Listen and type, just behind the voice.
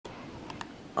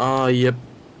Yep.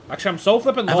 Actually, I'm so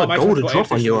flipping I low. have I'm a actually gold gonna to go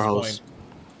drop on AFK your this house. point.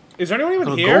 Is there anyone even I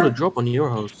have a here? gold to drop on your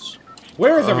house.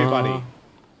 Where is everybody?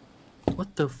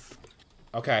 What the f...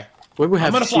 Okay. Where we I'm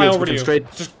have gonna fly shields, over we to can you.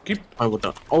 straight... Just keep what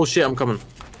the... Oh shit, I'm coming.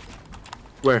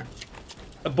 Where?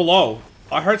 below.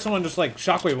 I heard someone just like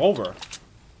shockwave over.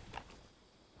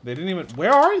 They didn't even.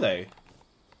 Where are they?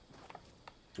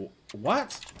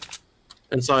 What?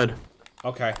 Inside.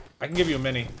 Okay, I can give you a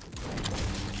mini.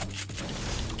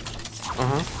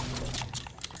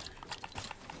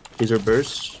 These are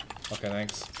bursts. Okay,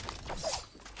 thanks.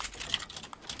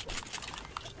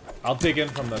 I'll dig in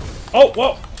from the. Oh,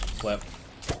 whoa! Flip.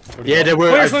 Yeah, they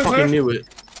were. I fucking knew it.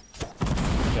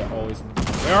 They're always.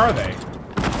 Where are they?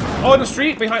 Oh, in the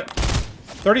street behind.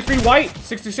 33 white,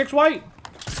 66 white.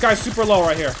 This guy's super low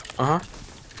right here.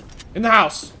 In the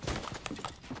house.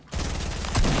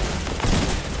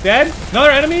 Dead. Another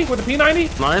enemy with a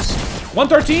P90. Nice.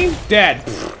 113. Dead.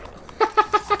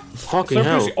 Fucking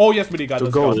hell. Oh yes, mini god.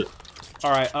 Let's go.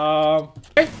 All right.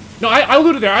 Okay. No, I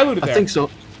looted there. I looted there. I think so.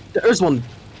 There's one.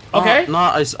 Okay.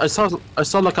 Nah, I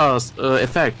saw like a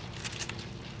effect.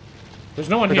 There's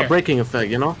no one like here. A breaking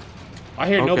effect, you know? I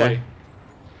hear nobody.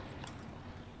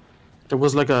 There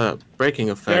was like a breaking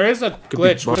effect. There is a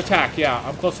glitch with attack. Yeah,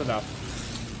 I'm close enough.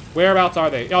 Whereabouts are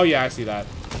they? Oh yeah, I see that.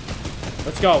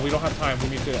 Let's go. We don't have time. We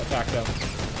need to attack them.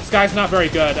 This guy's not very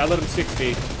good. I let him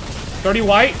 60. 30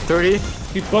 white. 30.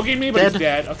 He's boogieing me, but he's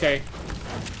dead. Okay.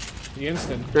 The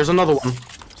instant. There's another one.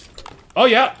 Oh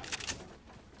yeah.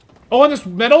 Oh, on this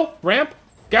metal ramp,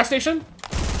 gas station.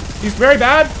 He's very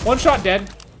bad. One shot, dead.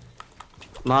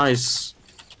 Nice.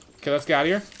 Okay, let's get out of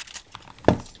here.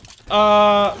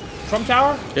 Trump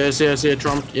Tower? Yeah, I see a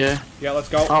Trump, yeah. Yeah, let's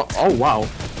go. Oh wow.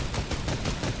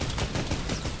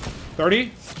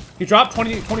 30. He dropped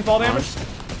 20 fall damage. Nice.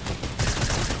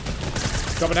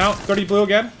 Jumping out. 30 blue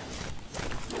again.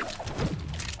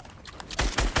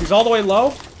 He's all the way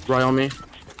low. Right on me.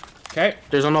 Okay.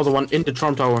 There's another one in the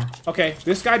Trump Tower. Okay,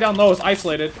 this guy down low is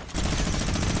isolated.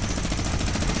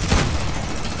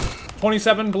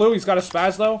 27 blue. He's got a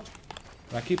spaz though.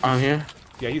 I'm here.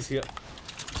 Yeah, he's here.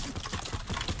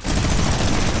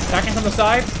 Attacking from the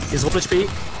side. He's up HP.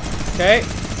 Okay.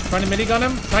 Trying to minigun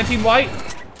him. 19 white.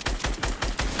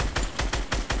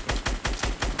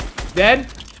 Dead.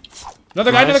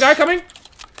 Another guy coming.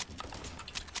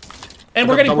 And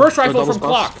we're getting burst rifle from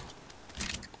Clock.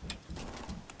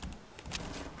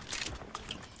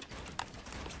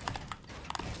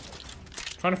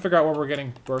 Trying to figure out where we're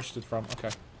getting bursted from.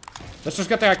 Okay. Let's just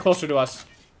get the guy closer to us.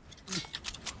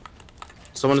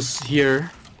 Someone is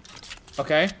here.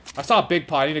 Okay. I saw a big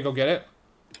pot. I need to go get it.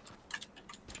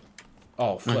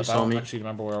 Oh, flip. I don't actually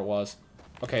remember where it was.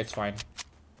 Okay, it's fine.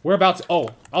 Whereabouts? Oh,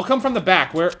 I'll come from the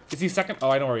back. Where is he second?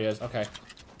 Oh, I know where he is. Okay.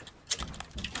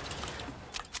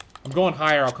 I'm going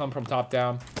higher. I'll come from top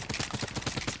down.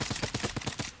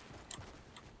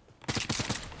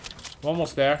 I'm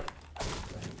almost there.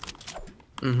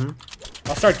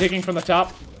 I'll start digging from the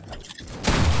top.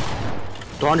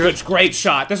 200. Great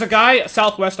shot. There's a guy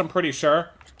southwest, I'm pretty sure.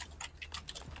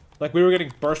 Like, we were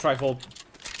getting burst rifled.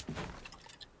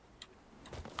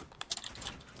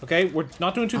 Okay, we're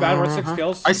not doing too bad. We're at 6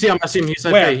 kills. I see him. He's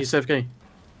AFK. Where? He's AFK.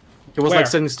 He was like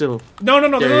sitting still. No,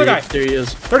 there's another guy. There he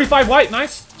is. 35 white,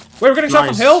 nice. Wait, we're getting shot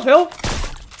from hill.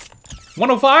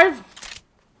 105.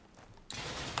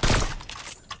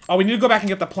 Oh, we need to go back and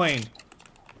get the plane.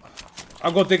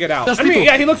 I'll go dig it out. Enemy,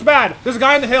 yeah, he looks bad. There's a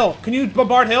guy on the hill. Can you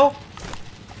bombard hill?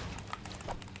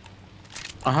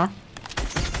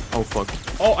 Oh, fuck.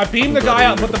 Oh, I beamed the guy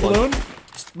out with the balloon.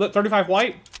 35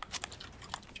 white.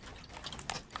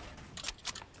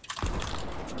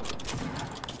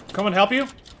 Come and help you.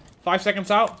 5 seconds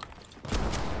out.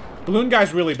 Balloon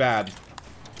guy's really bad.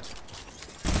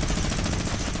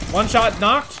 One shot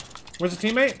knocked. Where's the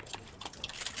teammate?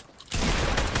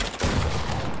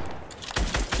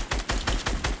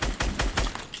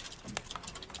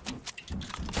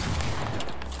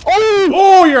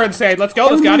 Oh, you're insane. Let's go.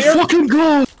 Let's get out of here. Fucking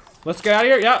go. Let's get out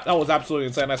of here. Yeah, that was absolutely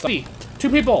insane. I saw 2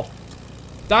 people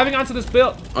diving onto this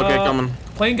build. Okay, coming.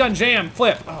 Plane gun jam.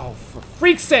 Flip. Oh, for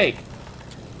freak's sake.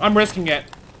 I'm risking it.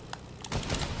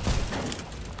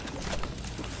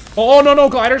 Oh, no,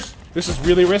 gliders. This is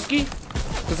really risky.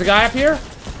 There's a guy up here.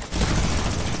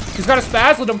 He's got a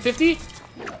spaz. Let him 50.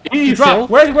 He dropped.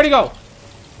 Where'd he go?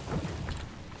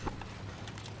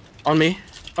 On me.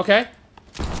 Okay.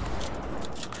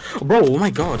 Bro, oh my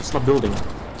god, it's not building.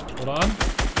 Hold on.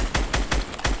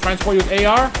 Transport you with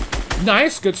AR.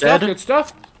 Nice, good stuff, good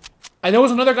stuff. And there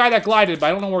was another guy that glided, but I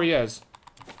don't know where he is.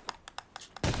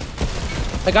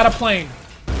 I got a plane.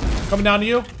 Coming down to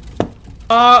you.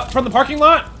 From the parking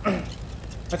lot. I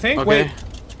think. Okay. Wait.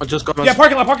 I just got. Yeah,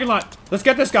 parking lot, parking lot. Let's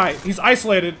get this guy. He's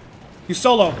isolated. He's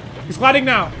solo. He's gliding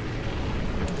now.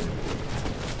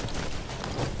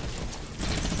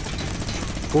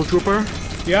 Gold trooper.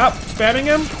 Yep, spamming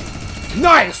him.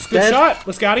 Nice! Good Dead. shot.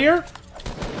 Let's get out of here.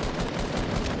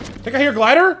 Think I hear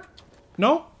glider?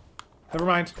 No? Never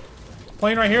mind.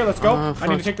 Plane right here, let's go. I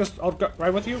need to take this. I'll go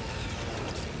right with you.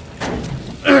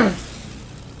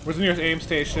 Where's the nearest aim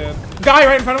station? Guy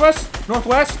right in front of us.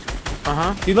 Northwest.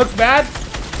 He looks bad.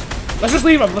 Let's just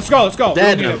leave him. Let's go, let's go.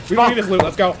 Dead. We don't need it. We don't need his loot.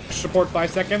 Let's go. Support 5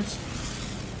 seconds.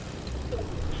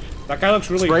 That guy looks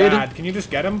really bad. Can you just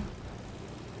get him?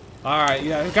 Alright,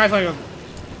 yeah. The guy's not even...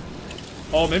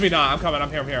 Oh, maybe not. I'm coming.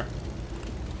 I'm here. I'm here.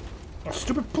 Oh,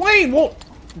 stupid plane won't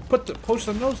push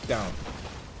the nose down.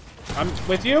 I'm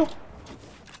with you.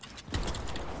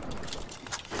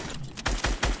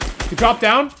 He dropped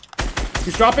down.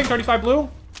 He's dropping. 35 blue.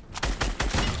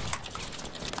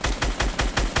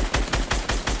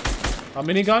 A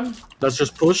minigun. Let's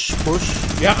just push.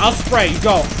 Yeah, I'll spray. You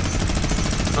go.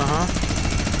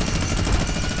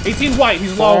 18 white.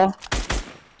 He's low.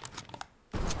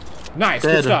 Nice.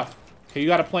 Dead. Good stuff. Okay, you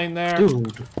got a plane there.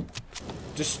 Dude.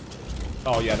 Just...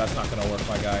 Oh, yeah, that's not gonna work,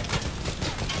 my guy.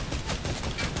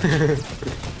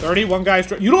 30, one guy's...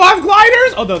 You don't have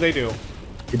gliders? Oh, no, they do.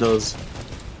 He does.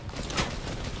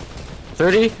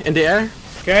 30 in the air.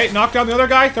 Okay, knock down the other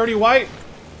guy. 30 white.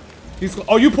 He's...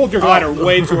 Oh, you pulled your glider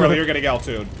way too early. You're gonna get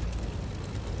L2'd.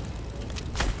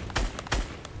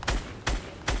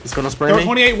 He's gonna spray me.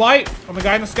 28 white on the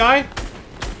guy in the sky.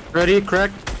 30,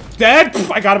 cracked. Dead? Pff,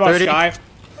 I got him on sky.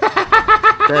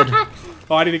 Dead.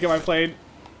 Oh, I need to get my plane.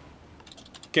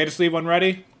 Okay, just leave one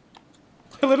ready.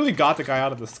 I literally got the guy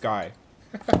out of the sky.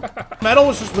 Metal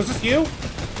was this you?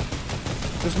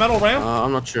 This metal ramp?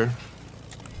 I'm not sure.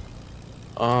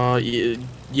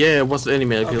 Yeah, it was the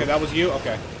enemy. Okay, that was you?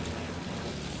 Okay.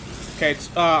 Okay, it's,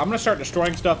 I'm gonna start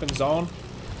destroying stuff in zone.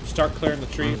 Start clearing the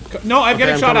trees. No, I'm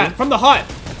getting shot at from the hut.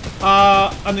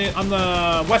 On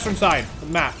the western side of the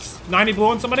maps. 90 blue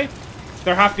on somebody.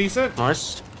 They're half decent.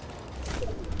 Nice.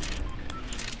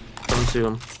 Don't see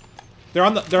them. They're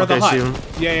on the the Okay, hut. see them.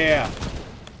 Yeah.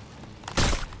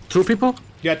 2 people?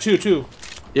 Yeah, two.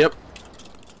 Yep.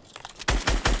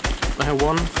 I have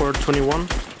 1 for 21.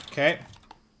 Okay.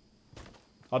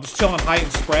 I'll just chill on height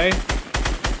and spray.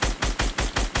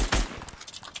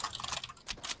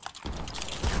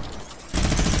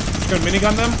 Just gonna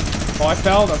minigun them. Oh, I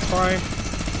fell. That's fine.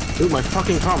 Dude, my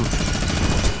fucking thumb.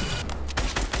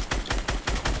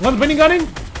 One's minigunning.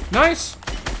 Nice.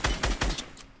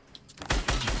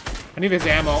 I need his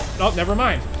ammo. Oh, never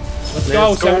mind. Let's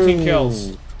go. 17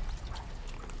 kills.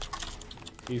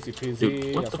 Easy peasy.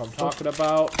 Dude, That's what I'm talking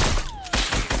about.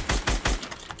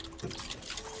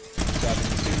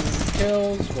 17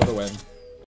 kills for the win.